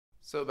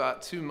So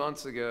about 2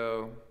 months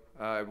ago,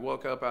 I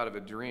woke up out of a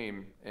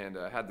dream and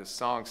had this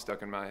song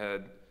stuck in my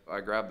head.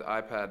 I grabbed the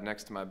iPad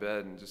next to my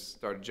bed and just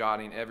started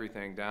jotting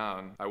everything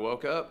down. I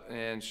woke up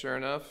and sure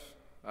enough,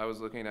 I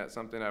was looking at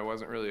something I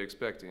wasn't really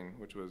expecting,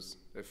 which was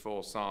a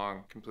full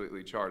song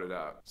completely charted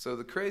out. So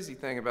the crazy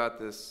thing about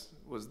this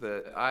was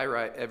that I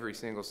write every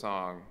single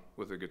song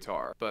with a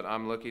guitar, but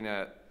I'm looking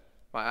at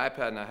my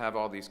iPad and I have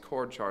all these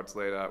chord charts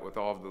laid out with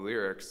all of the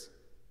lyrics,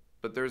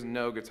 but there's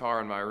no guitar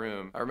in my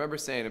room. I remember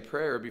saying a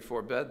prayer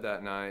before bed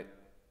that night,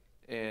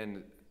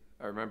 and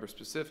I remember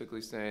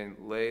specifically saying,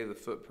 "Lay the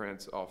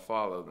footprints, I'll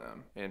follow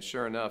them." And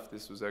sure enough,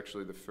 this was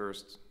actually the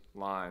first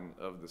line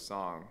of the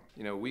song.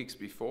 You know, weeks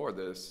before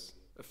this,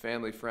 a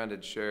family friend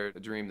had shared a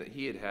dream that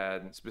he had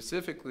had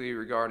specifically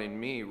regarding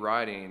me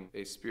writing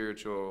a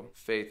spiritual,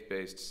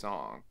 faith-based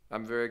song.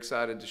 I'm very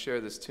excited to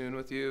share this tune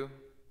with you.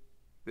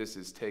 This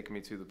is Take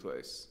Me to the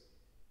Place.